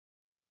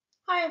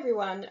Hi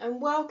everyone, and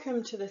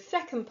welcome to the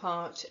second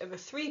part of a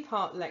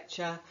three-part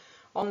lecture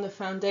on the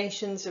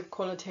foundations of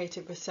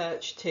qualitative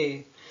research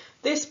 2.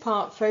 This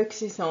part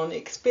focuses on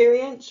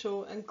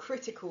experiential and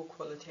critical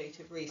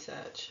qualitative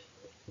research.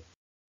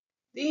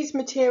 These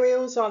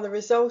materials are the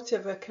result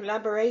of a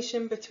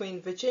collaboration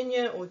between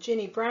Virginia or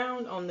Ginny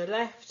Braun on the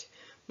left,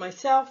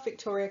 myself,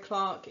 Victoria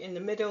Clarke, in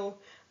the middle,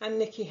 and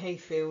Nikki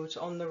Hayfield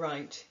on the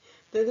right.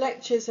 The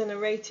lectures are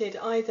narrated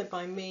either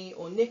by me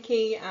or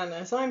Nikki, and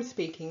as I'm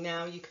speaking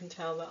now, you can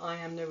tell that I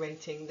am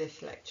narrating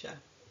this lecture.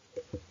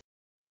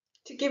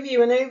 To give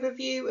you an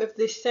overview of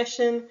this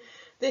session,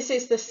 this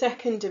is the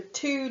second of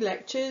two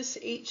lectures,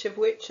 each of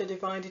which are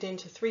divided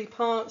into three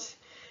parts,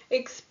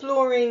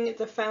 exploring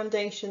the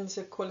foundations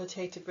of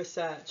qualitative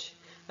research,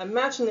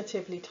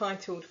 imaginatively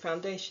titled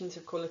Foundations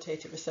of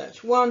Qualitative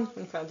Research 1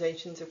 and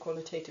Foundations of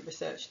Qualitative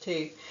Research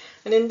 2.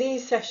 And in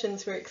these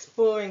sessions we're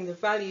exploring the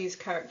values,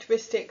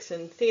 characteristics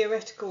and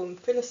theoretical and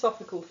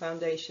philosophical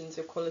foundations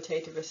of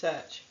qualitative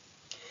research.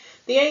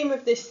 The aim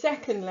of this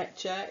second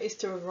lecture is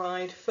to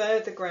provide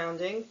further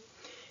grounding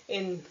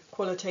in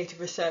qualitative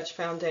research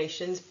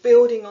foundations,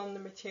 building on the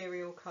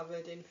material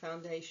covered in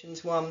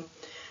Foundations 1,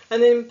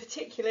 and in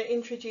particular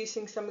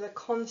introducing some of the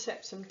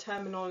concepts and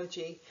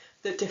terminology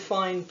that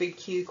define Big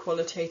Q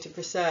qualitative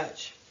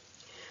research.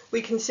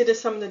 We consider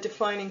some of the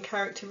defining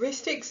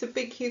characteristics of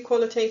Big Q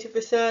qualitative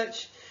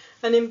research,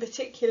 and in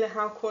particular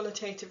how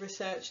qualitative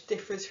research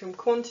differs from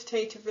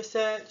quantitative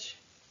research.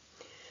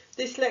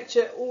 This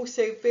lecture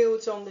also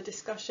builds on the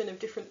discussion of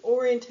different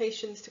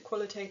orientations to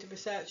qualitative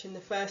research in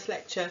the first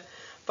lecture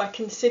by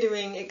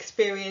considering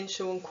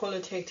experiential and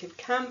qualitative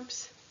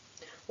camps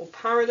or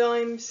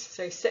paradigms,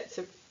 so sets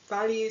of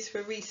values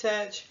for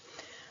research.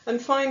 And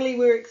finally,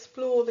 we'll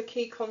explore the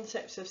key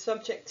concepts of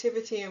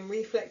subjectivity and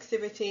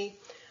reflexivity,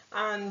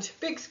 and,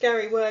 big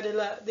scary word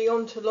alert, the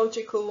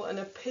ontological and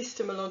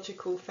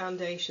epistemological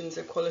foundations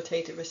of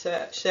qualitative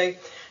research. So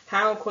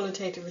how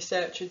qualitative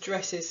research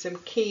addresses some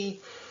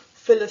key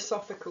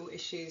philosophical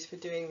issues for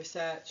doing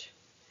research.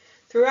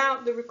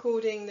 Throughout the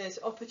recording, there's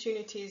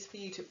opportunities for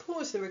you to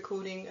pause the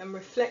recording and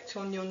reflect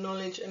on your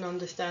knowledge and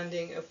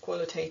understanding of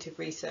qualitative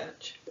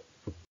research.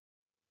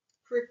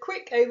 For a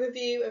quick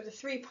overview of the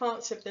three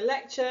parts of the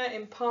lecture,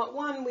 in part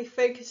one we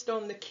focused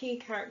on the key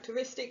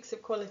characteristics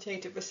of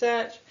qualitative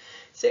research.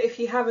 So if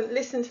you haven't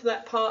listened to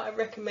that part, I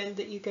recommend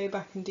that you go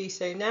back and do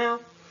so now.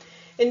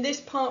 In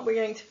this part we're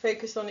going to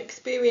focus on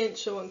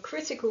experiential and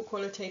critical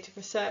qualitative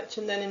research,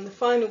 and then in the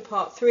final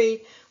part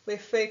 3 we'll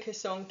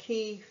focus on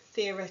key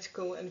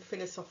theoretical and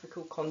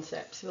philosophical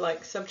concepts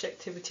like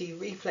subjectivity,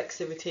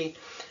 reflexivity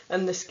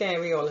and the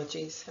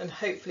scariologies, and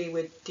hopefully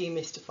we'll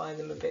demystify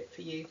them a bit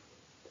for you.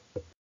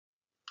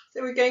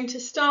 So we're going to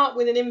start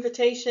with an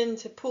invitation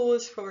to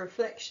pause for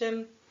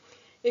reflection.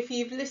 If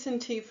you've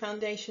listened to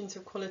Foundations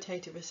of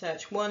Qualitative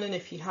Research 1, and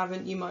if you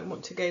haven't, you might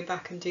want to go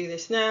back and do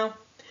this now.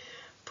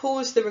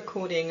 Pause the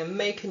recording and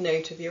make a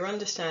note of your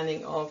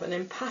understanding of an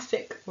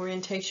empathic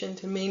orientation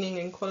to meaning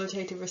in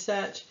qualitative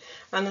research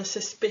and a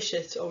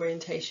suspicious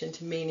orientation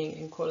to meaning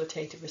in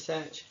qualitative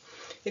research.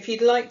 If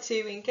you'd like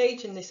to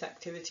engage in this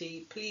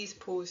activity, please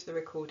pause the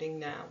recording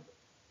now.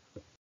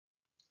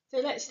 So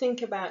let's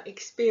think about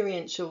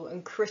experiential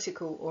and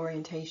critical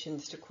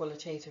orientations to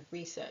qualitative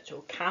research,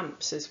 or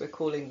camps as we're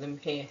calling them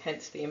here,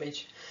 hence the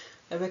image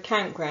of a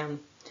campground.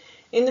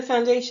 In the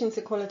Foundations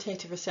of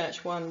Qualitative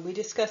Research 1, we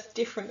discussed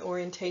different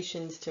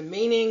orientations to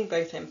meaning,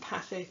 both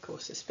empathic or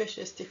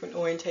suspicious, different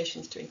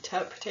orientations to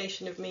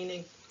interpretation of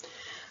meaning,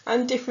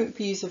 and different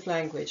views of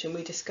language. And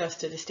we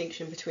discussed a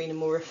distinction between a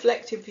more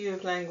reflective view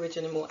of language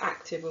and a more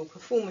active or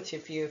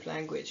performative view of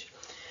language.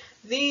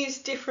 These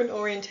different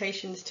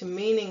orientations to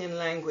meaning and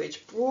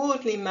language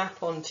broadly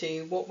map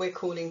onto what we're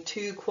calling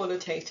two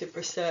qualitative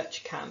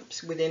research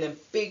camps within a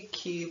Big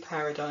Q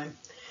paradigm: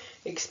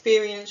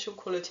 experiential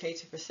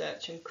qualitative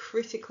research and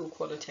critical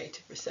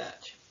qualitative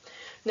research.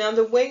 Now,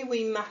 the way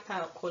we map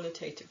out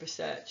qualitative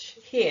research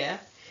here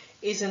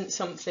isn't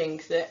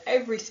something that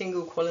every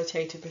single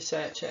qualitative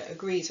researcher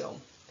agrees on.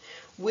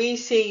 We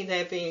see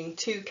there being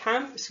two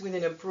camps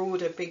within a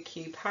broader Big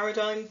Q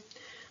paradigm.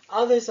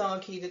 Others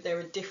argue that there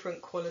are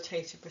different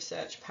qualitative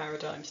research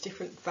paradigms,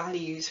 different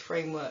values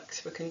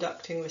frameworks for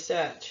conducting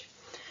research.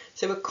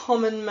 So a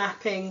common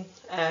mapping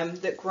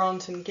that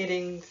Grant and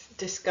Giddings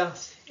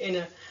discuss in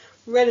a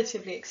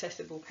relatively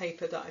accessible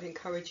paper that I'd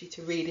encourage you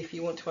to read if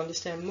you want to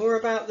understand more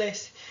about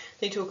this.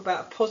 They talk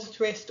about a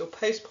positivist or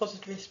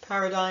post-positivist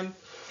paradigm,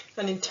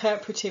 an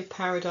interpretive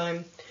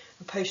paradigm,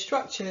 a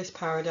post-structuralist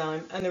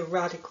paradigm and a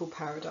radical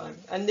paradigm.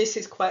 And this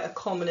is quite a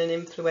common and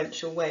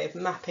influential way of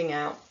mapping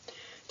out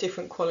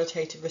different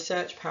qualitative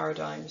research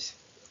paradigms.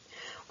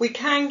 We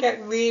can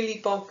get really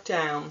bogged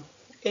down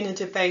in a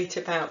debate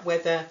about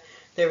whether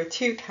there are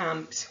two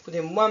camps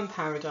within one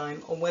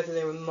paradigm or whether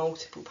there are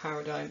multiple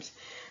paradigms.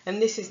 And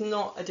this is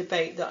not a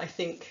debate that I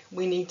think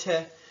we need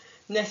to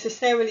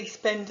necessarily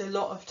spend a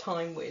lot of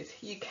time with.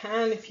 You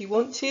can, if you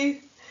want to,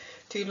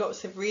 do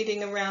lots of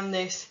reading around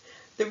this.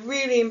 The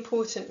really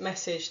important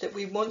message that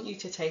we want you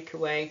to take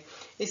away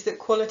is that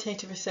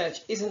qualitative research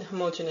isn't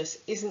homogeneous,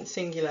 isn't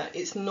singular,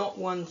 it's not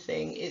one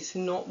thing, it's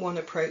not one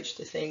approach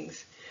to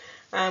things.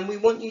 And we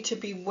want you to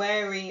be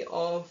wary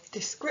of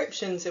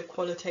descriptions of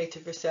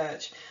qualitative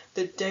research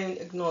that don't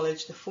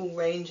acknowledge the full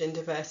range and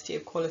diversity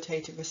of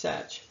qualitative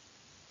research.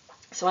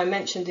 So I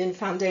mentioned in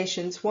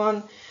Foundations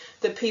 1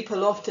 that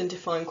people often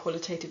define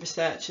qualitative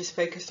research as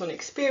focused on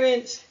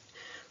experience,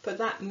 but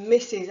that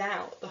misses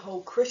out the whole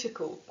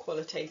critical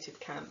qualitative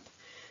camp.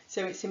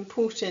 So it's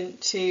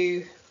important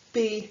to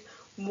be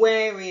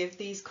wary of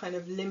these kind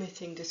of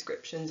limiting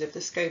descriptions of the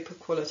scope of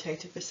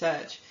qualitative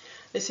research.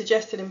 I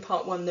suggested in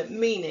part 1 that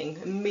meaning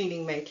and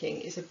meaning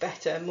making is a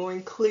better, more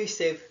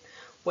inclusive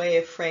way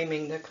of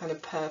framing the kind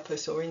of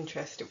purpose or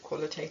interest of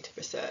qualitative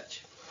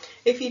research.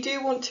 If you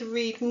do want to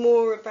read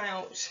more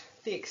about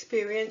the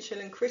experiential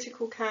and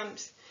critical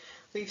camps,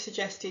 we've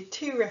suggested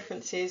 2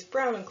 references,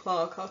 Braun and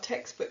Clarke, our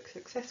textbook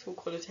Successful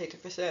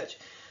Qualitative Research,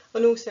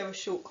 and also a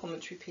short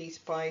commentary piece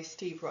by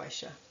Steve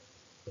Reicher.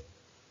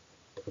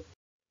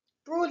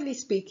 Broadly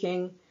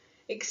speaking,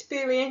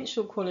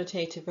 experiential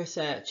qualitative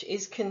research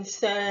is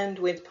concerned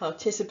with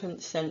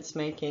participants'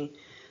 sense-making,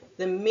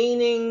 the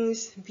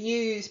meanings,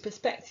 views,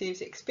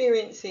 perspectives,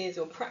 experiences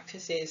or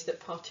practices that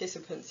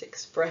participants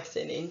express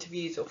in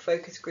interviews or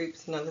focus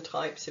groups and other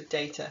types of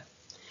data.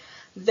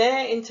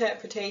 Their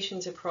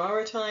interpretations are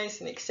prioritised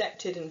and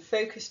accepted and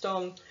focused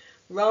on,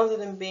 rather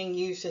than being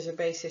used as a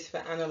basis for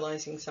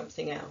analysing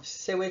something else.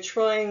 So we're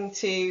trying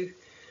to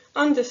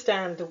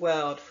understand the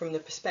world from the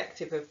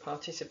perspective of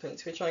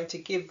participants. We're trying to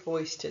give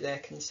voice to their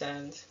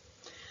concerns.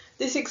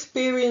 This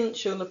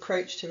experiential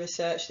approach to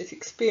research, this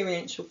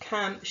experiential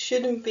camp,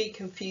 shouldn't be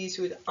confused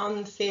with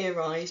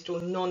untheorised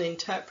or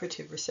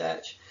non-interpretive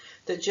research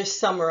that just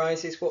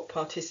summarises what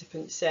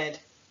participants said.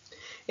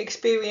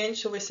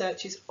 Experiential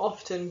research is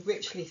often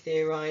richly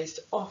theorised,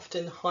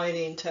 often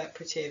highly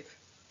interpretive.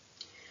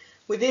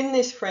 Within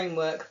this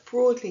framework,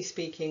 broadly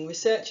speaking,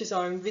 researchers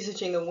are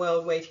envisaging a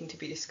world waiting to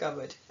be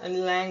discovered,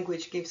 and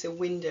language gives a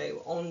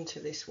window onto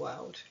this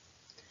world,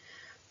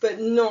 but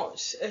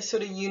not a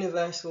sort of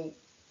universal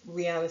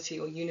reality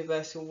or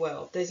universal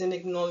world. There's an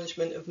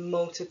acknowledgement of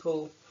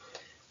multiple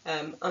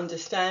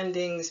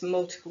understandings,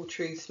 multiple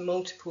truths,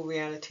 multiple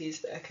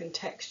realities that are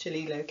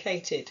contextually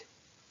located.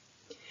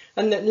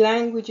 And that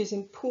language is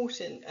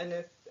important,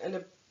 and an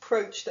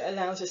approach that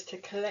allows us to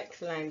collect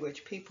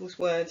language, people's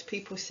words,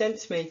 people's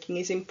sense-making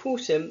is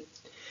important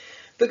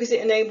because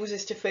it enables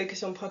us to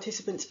focus on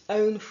participants'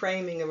 own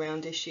framing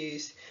around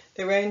issues,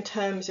 their own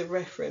terms of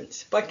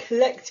reference. By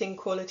collecting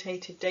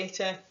qualitative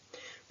data,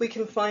 we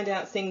can find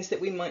out things that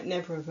we might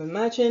never have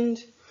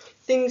imagined,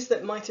 things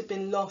that might have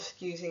been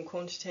lost using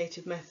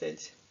quantitative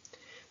methods.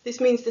 This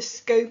means the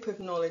scope of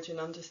knowledge and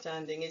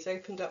understanding is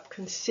opened up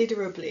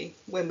considerably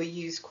when we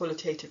use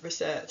qualitative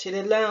research. It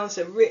allows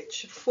a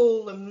rich,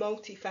 full and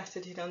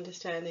multifaceted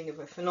understanding of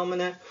a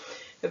phenomena,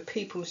 of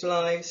people's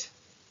lives,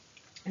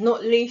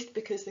 not least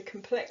because the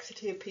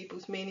complexity of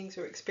people's meanings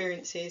or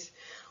experiences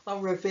are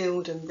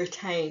revealed and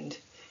retained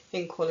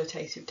in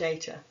qualitative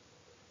data.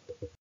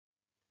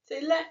 So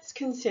let's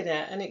consider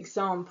an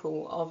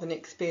example of an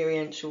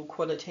experiential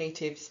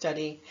qualitative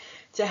study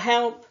to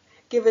help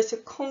give us a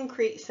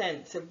concrete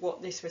sense of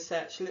what this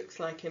research looks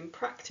like in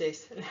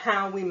practice and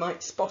how we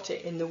might spot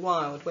it in the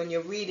wild. When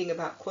you're reading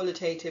about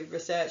qualitative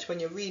research, when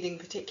you're reading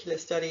particular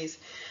studies,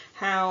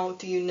 how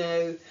do you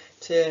know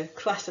to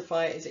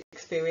classify it as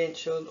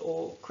experiential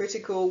or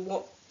critical?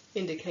 What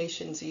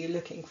indications are you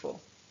looking for?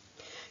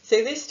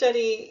 So this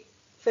study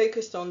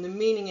focused on the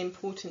meaning,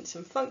 importance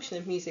and function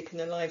of music in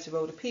the lives of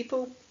older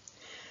people.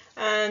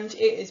 And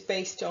it is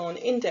based on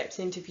in-depth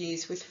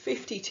interviews with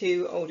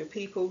 52 older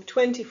people,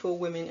 24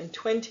 women and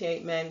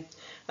 28 men,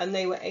 and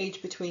they were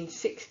aged between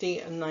 60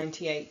 and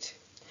 98.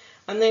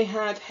 And they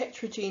had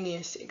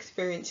heterogeneous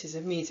experiences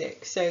of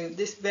music. So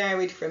this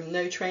varied from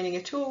no training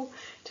at all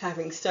to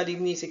having studied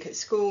music at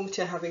school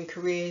to having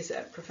careers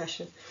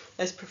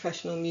as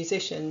professional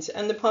musicians.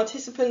 And the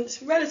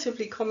participants,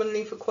 relatively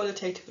commonly for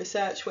qualitative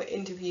research, were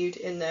interviewed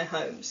in their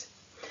homes.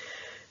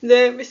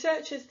 The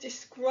researchers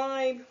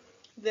describe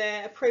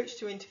their approach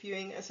to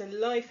interviewing as a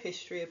life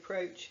history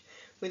approach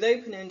with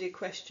open-ended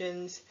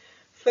questions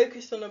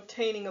focused on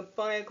obtaining a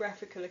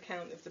biographical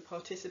account of the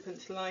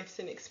participants' lives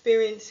and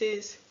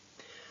experiences,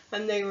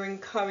 and they were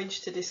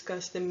encouraged to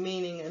discuss the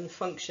meaning and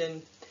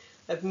function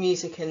of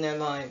music in their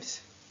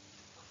lives.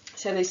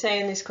 So they say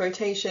in this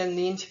quotation,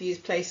 the interviews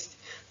placed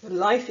the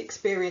life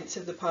experience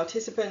of the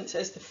participants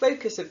as the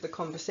focus of the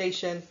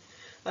conversation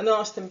and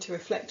asked them to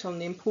reflect on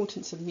the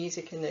importance of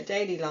music in their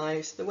daily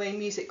lives, the way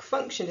music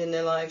functioned in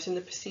their lives and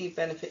the perceived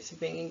benefits of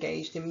being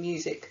engaged in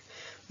music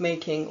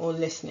making or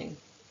listening.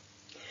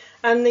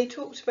 And they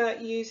talked about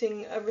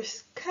using a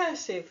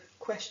recursive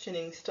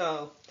questioning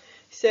style.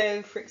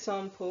 So, for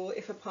example,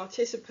 if a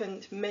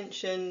participant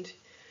mentioned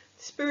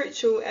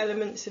spiritual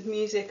elements of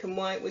music and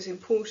why it was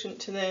important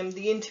to them,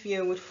 the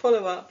interviewer would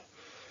follow up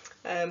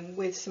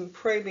with some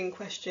probing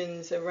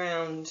questions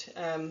around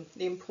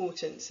the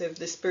importance of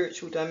the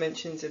spiritual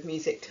dimensions of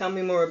music. Tell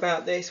me more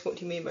about this. What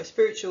do you mean by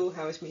spiritual?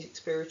 How is music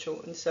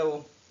spiritual? And so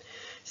on.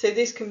 So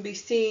this can be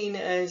seen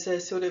as a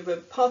sort of a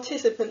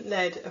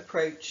participant-led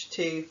approach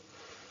to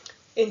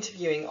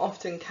interviewing,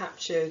 often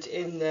captured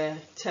in the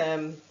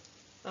term,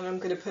 and I'm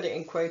going to put it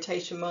in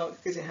quotation marks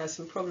because it has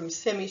some problems,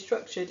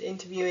 semi-structured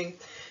interviewing.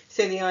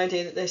 So the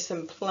idea that there's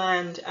some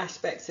planned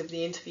aspects of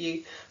the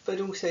interview, but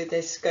also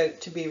there's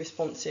scope to be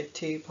responsive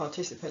to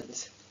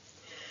participants.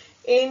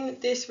 In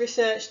this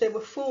research, there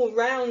were 4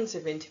 rounds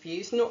of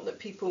interviews, not that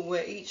people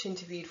were each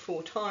interviewed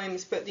 4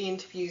 times, but the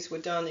interviews were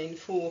done in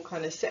 4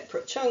 kind of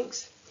separate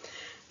chunks.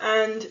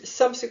 And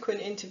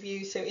subsequent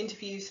interviews, so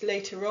interviews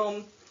later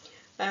on,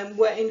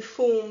 were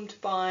informed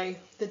by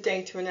the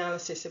data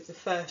analysis of the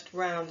first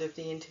round of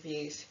the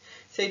interviews.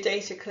 So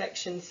data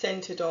collection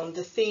centred on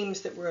the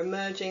themes that were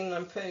emerging,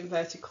 I'm putting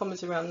inverted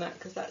commas around that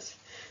because that's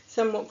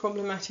somewhat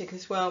problematic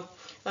as well,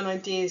 and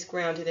ideas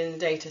grounded in the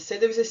data. So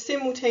there was a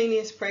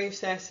simultaneous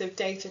process of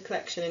data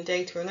collection and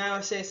data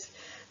analysis,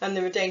 and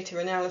the data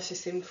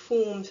analysis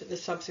informed the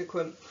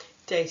subsequent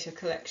data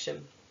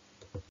collection.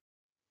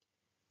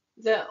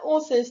 The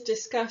authors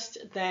discussed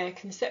their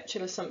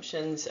conceptual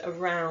assumptions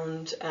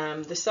around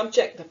the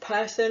subject, the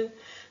person.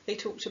 They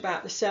talked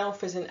about the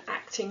self as an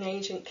acting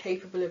agent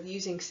capable of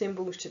using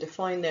symbols to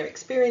define their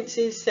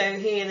experiences. So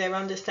here they're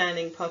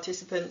understanding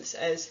participants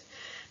as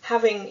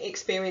having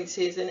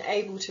experiences and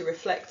able to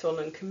reflect on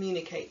and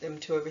communicate them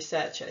to a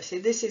researcher. So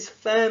this is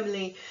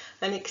firmly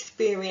an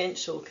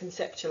experiential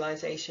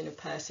conceptualization of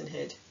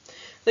personhood.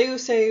 They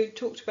also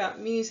talked about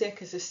music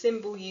as a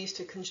symbol used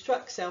to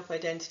construct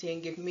self-identity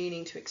and give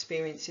meaning to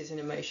experiences and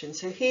emotions.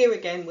 So here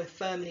again, we're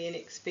firmly in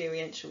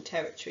experiential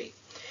territory.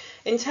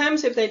 In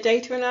terms of their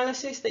data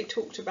analysis, they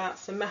talked about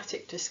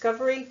thematic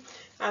discovery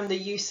and the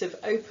use of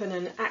open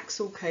and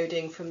axle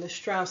coding from the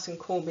Strauss and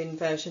Corbin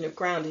version of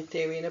grounded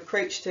theory, an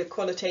approach to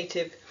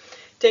qualitative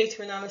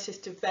data analysis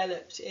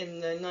developed in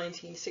the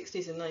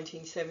 1960s and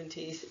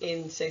 1970s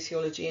in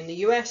sociology in the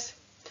US.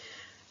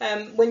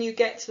 When you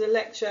get to the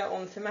lecture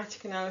on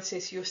thematic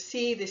analysis, you'll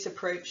see this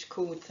approach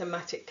called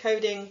thematic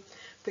coding,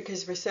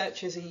 because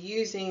researchers are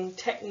using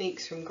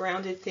techniques from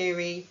grounded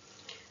theory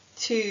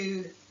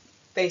to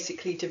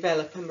basically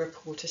develop and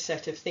report a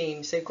set of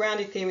themes. So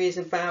grounded theory is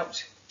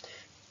about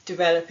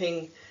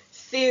developing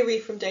theory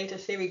from data,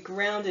 theory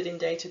grounded in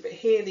data, but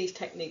here these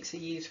techniques are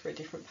used for a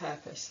different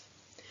purpose.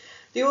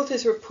 The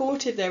authors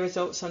reported their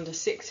results under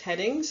 6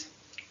 headings,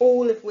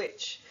 all of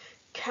which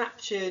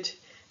captured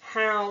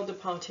how the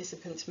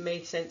participants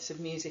made sense of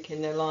music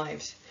in their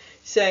lives.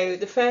 So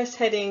the first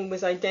heading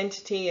was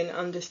identity and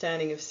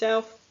understanding of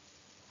self,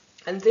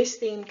 and this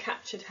theme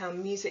captured how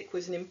music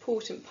was an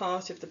important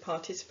part of the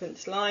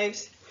participants'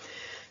 lives.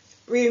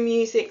 Through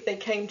music, they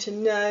came to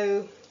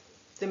know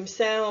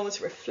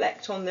themselves,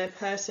 reflect on their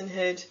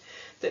personhood,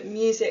 that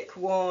music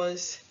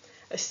was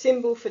a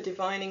symbol for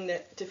defining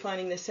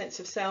their sense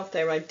of self,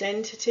 their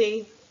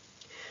identity,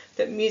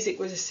 that music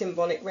was a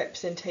symbolic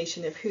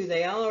representation of who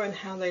they are and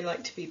how they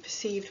like to be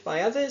perceived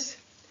by others,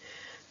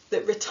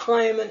 that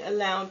retirement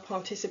allowed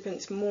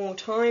participants more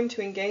time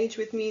to engage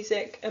with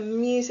music, and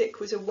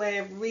music was a way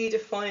of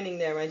redefining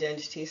their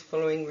identities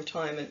following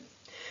retirement.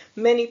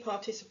 Many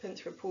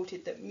participants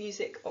reported that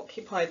music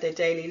occupied their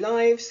daily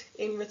lives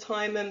in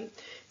retirement,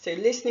 so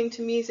listening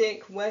to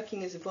music,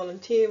 working as a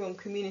volunteer on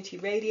community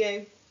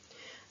radio.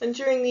 And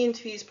during the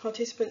interviews,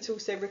 participants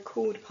also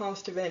recalled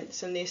past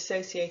events and the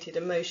associated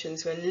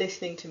emotions when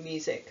listening to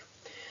music.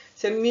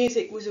 So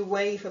music was a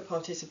way for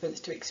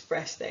participants to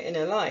express their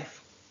inner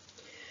life.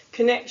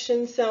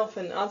 Connection, self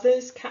and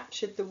others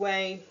captured the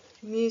way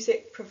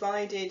music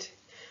provided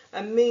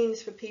a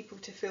means for people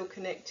to feel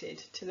connected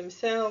to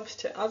themselves,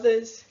 to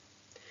others,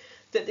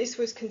 that this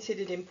was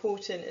considered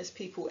important as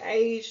people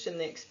aged and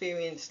they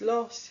experienced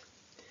loss,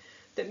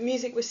 that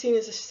music was seen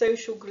as a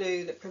social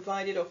glue that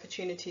provided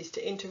opportunities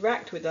to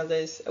interact with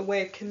others, a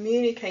way of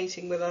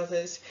communicating with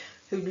others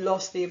who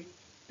lost the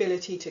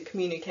ability to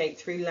communicate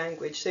through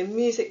language. So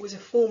music was a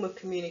form of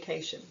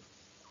communication.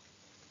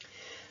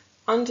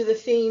 Under the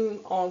theme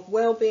of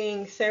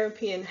well-being,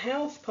 therapy and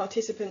health,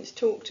 participants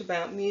talked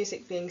about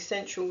music being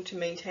central to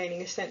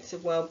maintaining a sense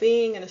of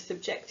well-being and a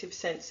subjective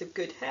sense of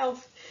good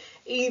health,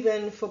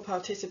 even for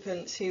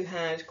participants who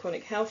had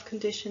chronic health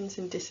conditions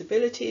and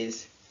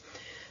disabilities.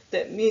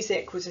 That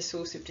music was a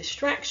source of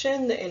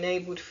distraction that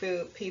enabled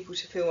people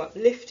to feel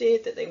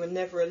uplifted, that they were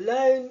never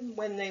alone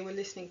when they were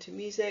listening to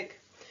music,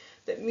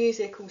 that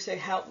music also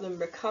helped them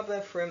recover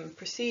from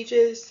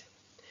procedures,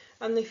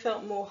 and they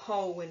felt more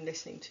whole when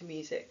listening to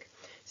music.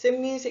 So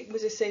music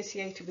was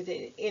associated with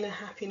inner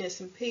happiness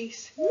and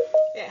peace.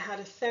 It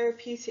had a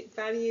therapeutic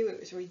value, it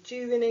was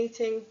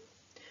rejuvenating,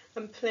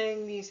 and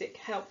playing music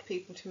helped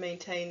people to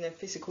maintain their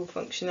physical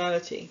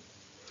functionality.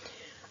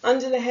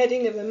 Under the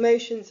heading of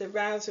emotions,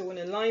 arousal and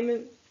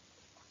alignment,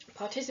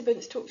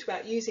 participants talked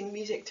about using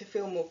music to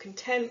feel more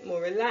content,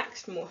 more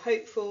relaxed, more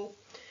hopeful,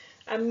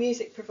 and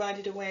music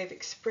provided a way of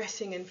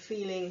expressing and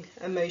feeling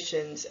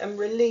emotions and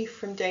relief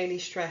from daily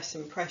stress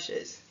and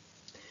pressures.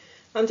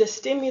 Under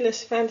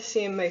stimulus,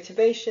 fantasy and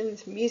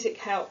motivations, music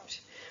helped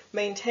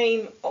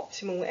maintain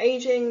optimal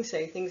aging,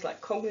 so things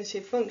like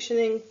cognitive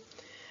functioning,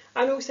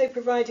 and also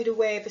provided a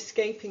way of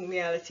escaping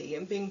reality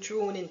and being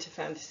drawn into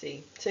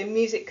fantasy. So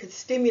music could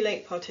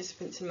stimulate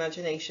participants'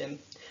 imagination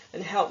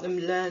and help them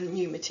learn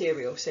new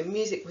material. So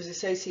music was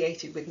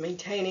associated with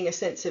maintaining a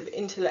sense of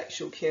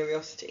intellectual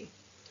curiosity.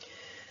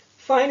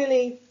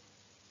 Finally,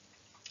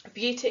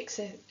 beauty,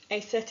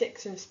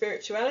 aesthetics and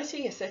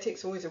spirituality.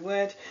 Aesthetics, always a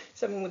word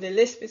someone with a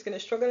lisp is going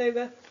to struggle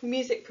over.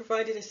 Music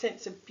provided a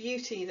sense of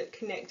beauty that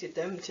connected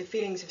them to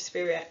feelings of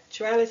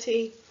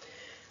spirituality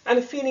and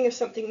a feeling of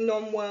something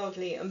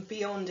non-worldly and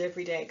beyond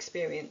everyday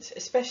experience,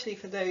 especially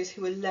for those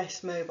who are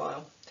less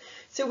mobile.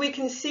 So we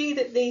can see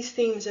that these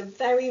themes are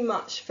very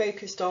much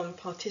focused on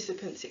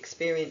participants'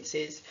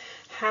 experiences,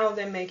 how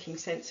they're making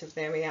sense of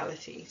their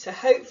reality. So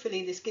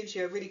hopefully this gives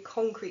you a really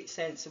concrete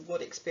sense of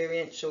what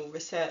experiential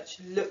research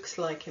looks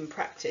like in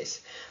practice,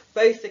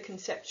 both the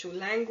conceptual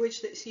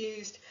language that's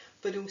used,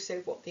 but also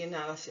what the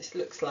analysis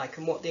looks like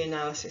and what the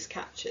analysis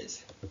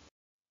captures.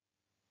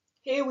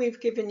 Here we've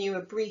given you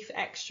a brief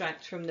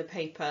extract from the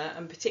paper,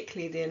 and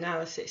particularly the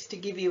analysis, to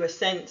give you a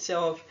sense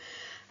of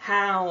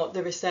how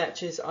the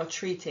researchers are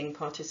treating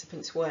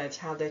participants' words,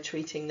 how they're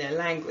treating their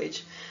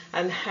language,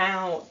 and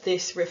how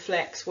this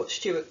reflects what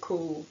Stuart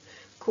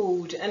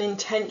called an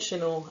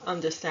intentional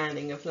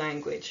understanding of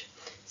language.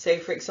 So,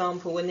 for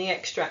example, when the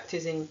extract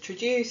is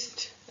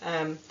introduced,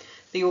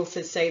 the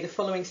authors say the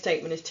following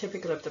statement is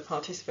typical of the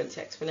participants'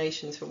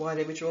 explanations for why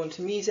they were drawn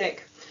to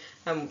music.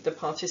 The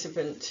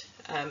participant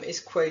is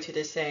quoted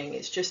as saying,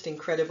 "It's just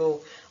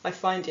incredible. I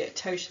find it a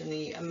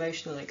totally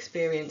emotional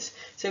experience."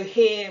 So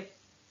here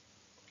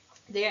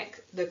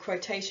the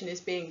quotation is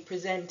being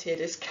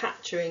presented as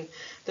capturing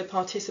the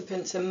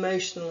participants'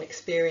 emotional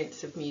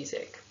experience of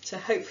music. So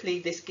hopefully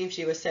this gives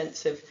you a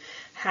sense of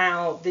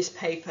how this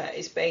paper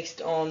is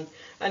based on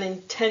an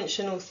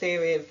intentional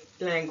theory of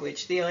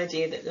language, the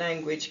idea that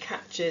language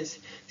captures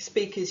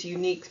speakers'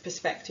 unique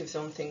perspectives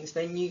on things,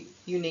 their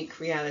unique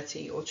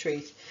reality or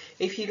truth.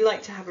 If you'd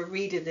like to have a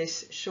read of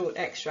this short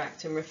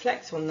extract and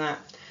reflect on that,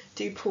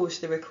 do pause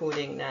the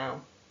recording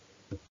now.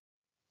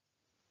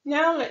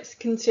 Now let's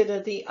consider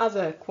the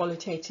other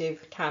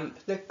qualitative camp,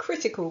 the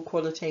critical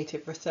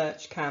qualitative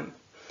research camp.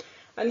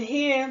 And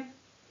here,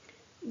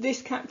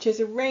 this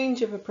captures a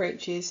range of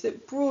approaches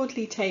that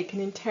broadly take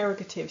an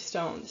interrogative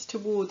stance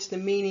towards the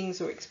meanings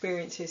or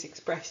experiences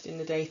expressed in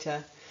the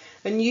data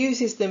and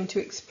uses them to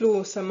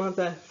explore some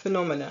other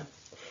phenomena.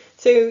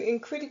 So in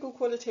critical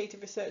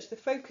qualitative research, the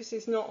focus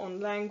is not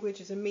on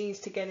language as a means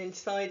to get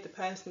inside the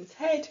person's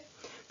head,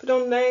 but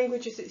on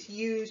language as it's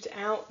used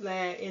out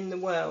there in the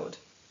world.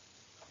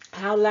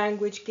 How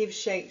language gives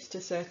shapes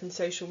to certain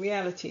social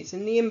realities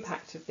and the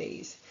impact of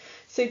these.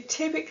 So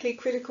typically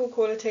critical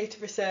qualitative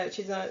research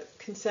is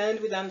concerned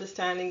with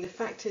understanding the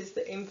factors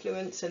that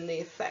influence and the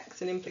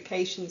effects and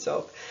implications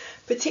of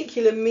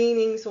particular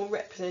meanings or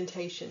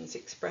representations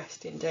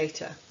expressed in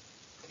data.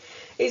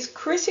 It's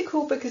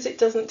critical because it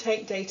doesn't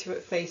take data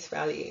at face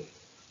value.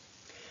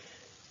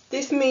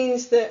 This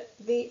means that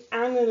the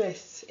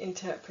analyst's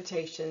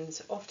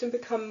interpretations often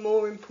become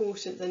more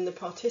important than the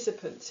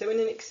participants. So in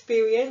an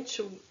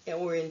experiential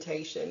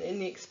orientation, in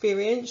the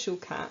experiential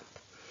camp,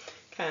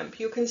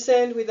 you're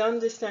concerned with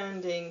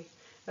understanding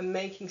and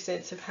making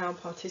sense of how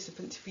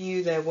participants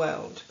view their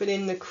world. But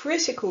in the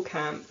critical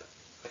camp,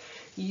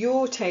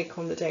 your take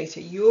on the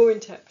data, your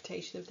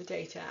interpretation of the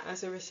data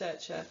as a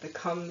researcher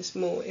becomes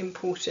more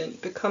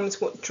important,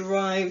 becomes what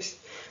drives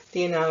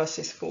the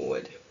analysis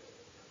forward.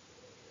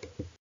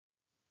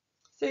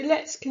 So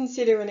let's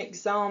consider an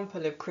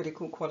example of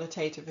critical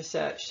qualitative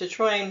research to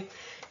try and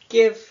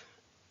give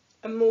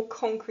a more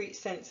concrete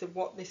sense of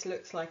what this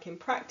looks like in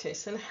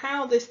practice and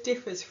how this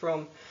differs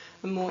from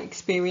a more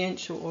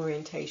experiential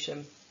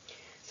orientation.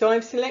 So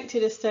I've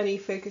selected a study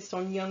focused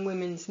on young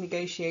women's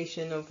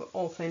negotiation of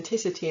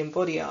authenticity in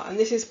body art, and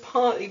this is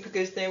partly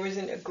because there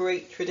isn't a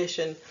great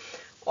tradition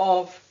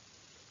of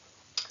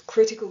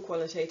critical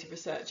qualitative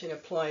research in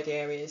applied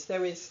areas.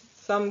 There is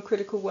some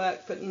critical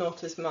work, but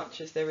not as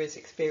much as there is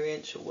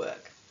experiential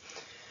work.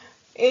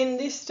 In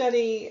this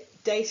study,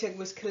 data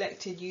was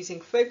collected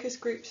using focus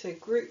groups, so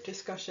group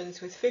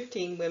discussions with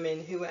 15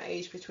 women who were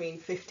aged between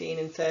 15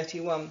 and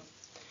 31.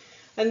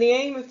 And the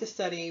aim of the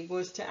study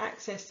was to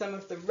access some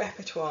of the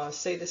repertoires,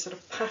 so the sort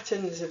of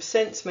patterns of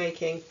sense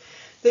making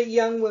that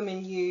young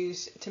women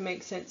use to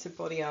make sense of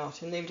body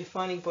art, and they were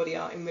defining body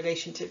art in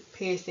relation to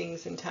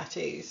piercings and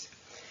tattoos.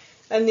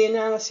 And the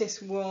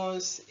analysis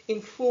was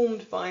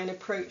informed by an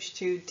approach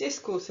to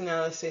discourse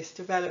analysis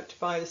developed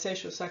by the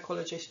social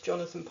psychologists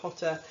Jonathan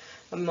Potter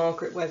and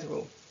Margaret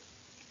Wetherall.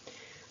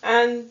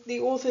 And the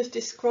authors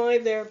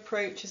describe their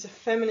approach as a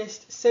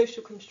feminist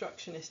social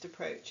constructionist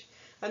approach,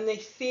 and they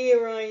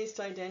theorized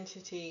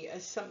identity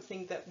as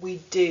something that we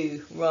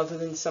do rather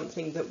than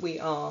something that we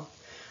are.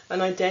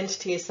 And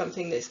identity is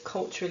something that's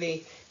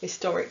culturally,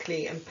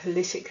 historically and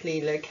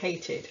politically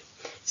located.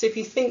 So if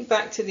you think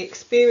back to the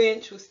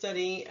experiential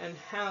study and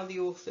how the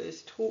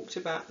authors talked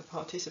about the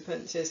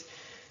participants as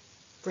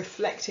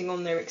reflecting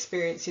on their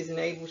experiences and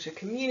able to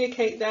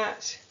communicate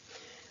that.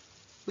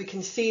 We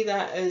can see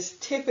that as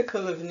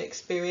typical of an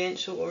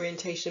experiential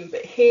orientation,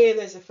 but here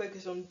there's a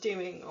focus on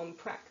doing, on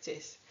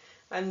practice,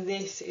 and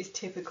this is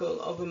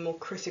typical of a more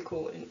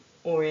critical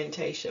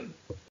orientation.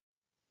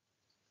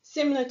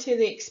 Similar to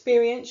the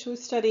experiential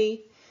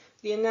study,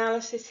 the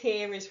analysis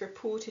here is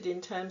reported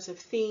in terms of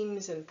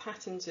themes and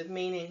patterns of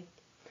meaning,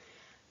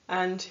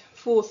 and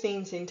 4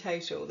 themes in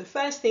total. The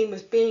first theme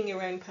was being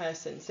your own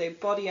person, so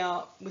body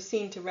art was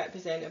seen to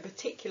represent a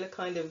particular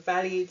kind of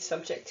valued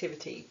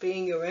subjectivity,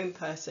 being your own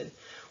person,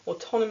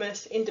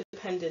 autonomous,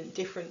 independent,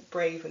 different,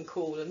 brave and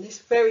cool. And this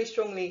very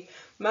strongly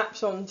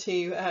maps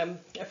onto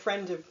a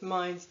friend of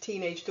mine's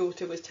teenage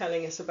daughter was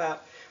telling us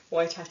about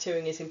why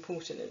tattooing is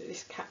important, and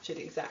this captured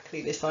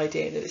exactly this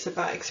idea that it's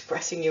about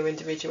expressing your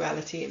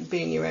individuality and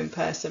being your own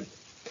person.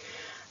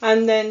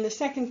 And then the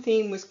second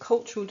theme was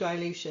cultural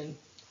dilution,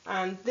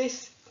 and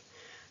this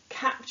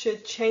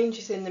captured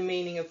changes in the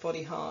meaning of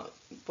body art.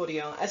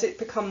 As it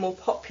become more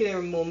popular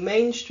and more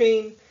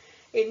mainstream,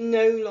 it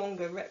no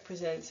longer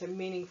represents a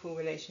meaningful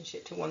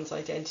relationship to one's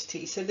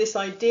identity. So this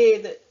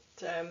idea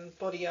that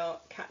body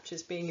art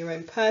captures being your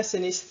own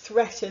person is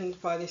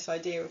threatened by this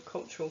idea of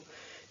cultural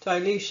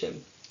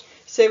dilution.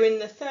 So in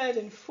the third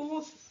and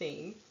fourth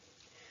theme,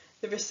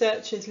 the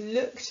researchers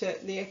looked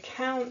at the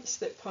accounts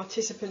that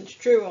participants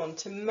drew on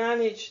to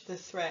manage the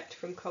threat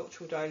from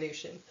cultural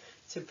dilution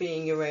to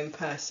being your own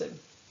person.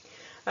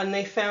 And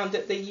they found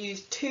that they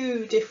used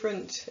 2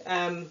 different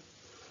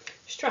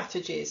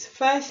strategies.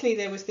 Firstly,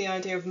 there was the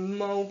idea of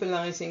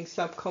mobilizing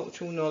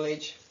subcultural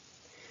knowledge.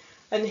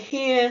 And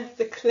here,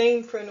 the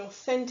claim for an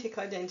authentic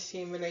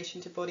identity in relation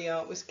to body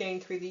art was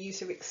gained through the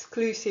use of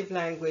exclusive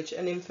language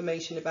and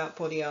information about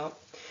body art.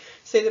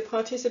 So the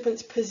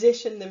participants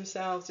positioned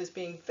themselves as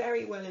being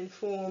very well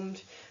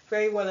informed,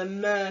 very well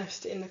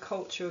immersed in the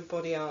culture of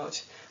body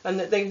art, and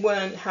that they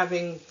weren't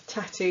having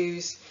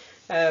tattoos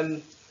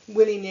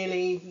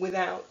willy-nilly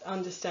without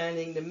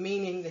understanding the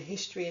meaning, the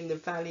history and the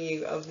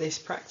value of this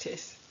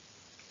practice.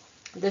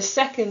 The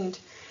second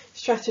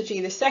strategy,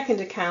 the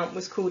second account,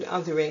 was called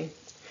othering.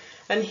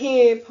 And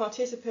here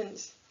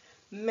participants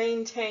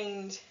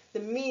maintained the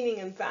meaning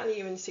and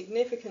value and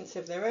significance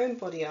of their own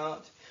body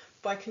art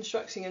by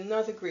constructing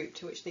another group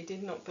to which they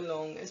did not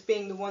belong as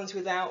being the ones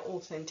without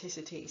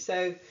authenticity.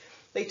 So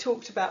they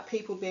talked about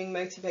people being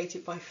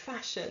motivated by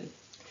fashion,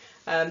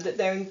 that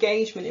their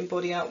engagement in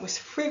body art was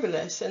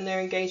frivolous and their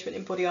engagement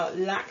in body art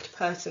lacked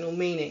personal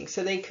meaning.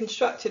 So they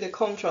constructed a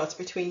contrast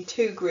between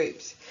 2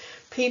 groups: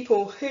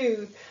 people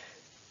who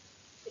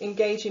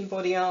engage in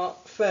body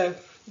art for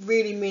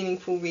really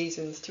meaningful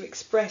reasons to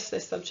express their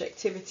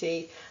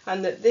subjectivity,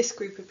 and that this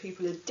group of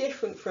people are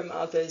different from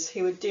others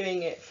who are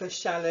doing it for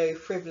shallow,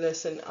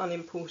 frivolous and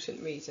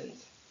unimportant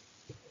reasons.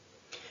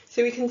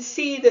 So we can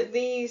see that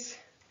these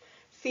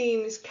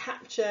themes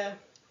capture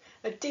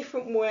a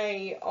different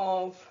way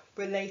of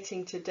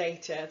relating to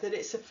data, that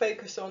it's a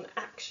focus on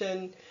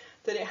action,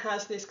 that it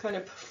has this kind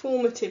of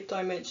performative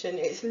dimension.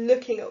 It's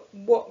looking at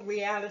what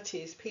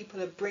realities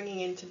people are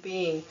bringing into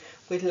being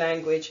with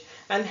language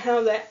and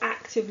how they're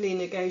actively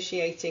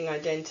negotiating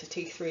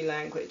identity through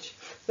language.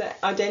 That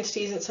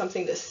identity isn't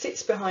something that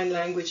sits behind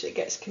language that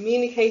gets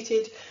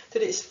communicated,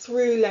 that it's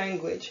through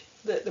language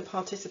that the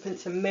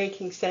participants are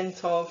making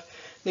sense of,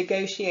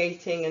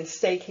 negotiating and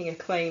staking a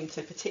claim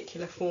to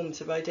particular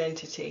forms of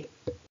identity.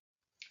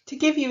 To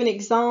give you an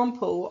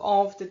example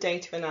of the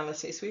data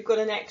analysis, we've got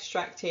an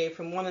extract here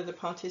from one of the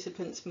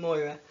participants,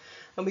 Moira,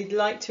 and we'd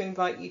like to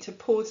invite you to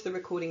pause the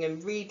recording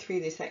and read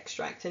through this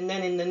extract, and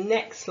then in the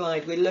next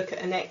slide we'll look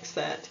at an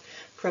excerpt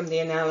from the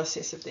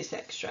analysis of this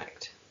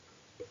extract.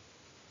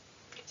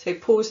 So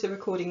pause the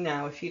recording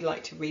now if you'd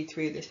like to read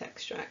through this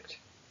extract.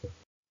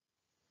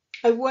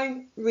 I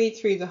won't read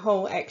through the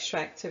whole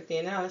extract of the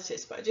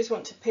analysis, but I just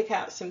want to pick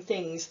out some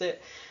things that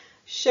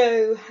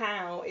show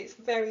how it's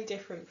very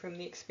different from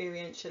the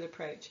experiential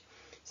approach.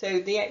 So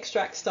the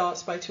extract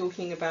starts by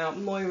talking about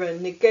Moira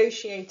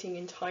negotiating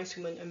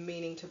entitlement and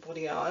meaning to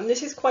body art, and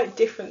this is quite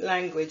different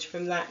language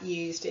from that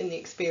used in the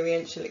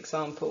experiential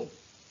example.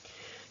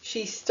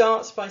 She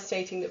starts by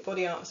stating that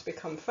body art has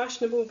become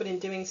fashionable, but in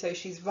doing so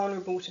she's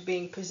vulnerable to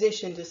being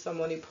positioned as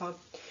someone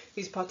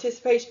whose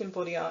participation in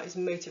body art is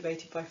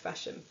motivated by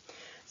fashion.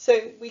 So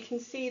we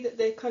can see that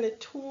they're kind of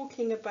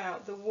talking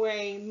about the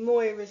way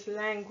Moira's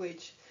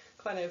language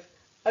kind of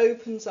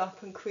opens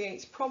up and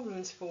creates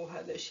problems for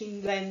her that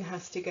she then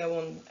has to go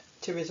on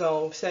to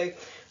resolve. So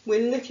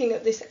we're looking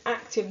at this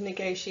active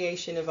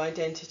negotiation of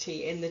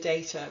identity in the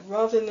data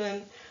rather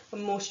than a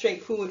more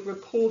straightforward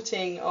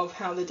reporting of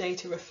how the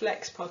data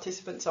reflects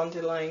participants'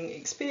 underlying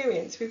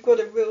experience. We've got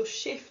a real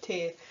shift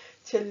here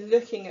to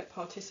looking at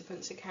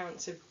participants'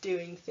 accounts of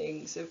doing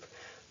things, of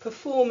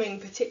performing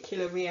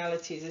particular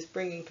realities as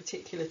bringing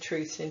particular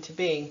truths into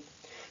being.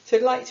 So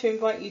I'd like to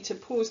invite you to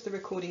pause the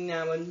recording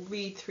now and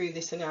read through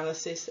this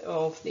analysis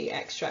of the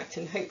extract,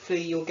 and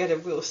hopefully you'll get a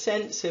real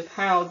sense of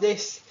how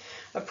this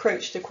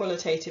approach to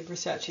qualitative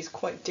research is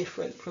quite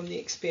different from the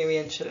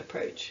experiential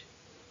approach.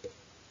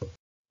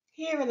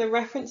 Here are the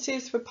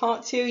references for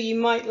part 2. You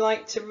might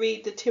like to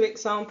read the 2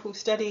 example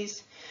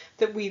studies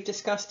that we've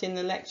discussed in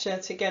the lecture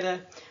to get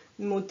a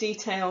more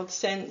detailed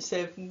sense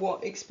of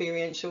what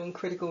experiential and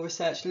critical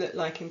research look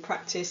like in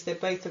practice. They're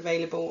both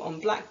available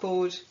on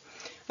Blackboard.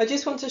 I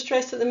just want to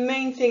stress that the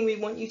main thing we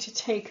want you to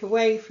take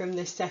away from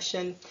this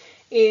session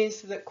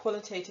is that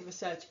qualitative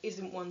research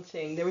isn't one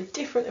thing. There are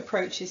different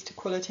approaches to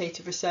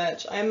qualitative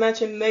research. I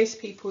imagine most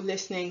people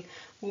listening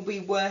will be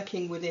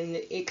working within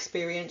the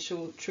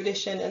experiential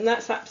tradition, and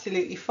that's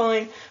absolutely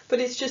fine,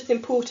 but it's just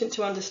important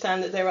to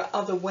understand that there are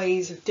other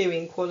ways of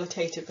doing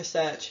qualitative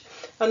research,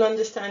 and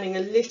understanding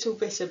a little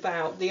bit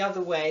about the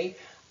other way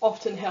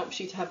often helps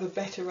you to have a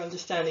better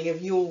understanding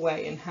of your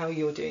way and how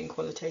you're doing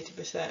qualitative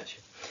research.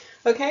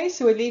 Okay,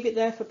 so we'll leave it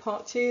there for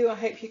part 2. I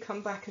hope you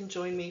come back and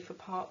join me for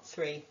part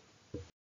 3.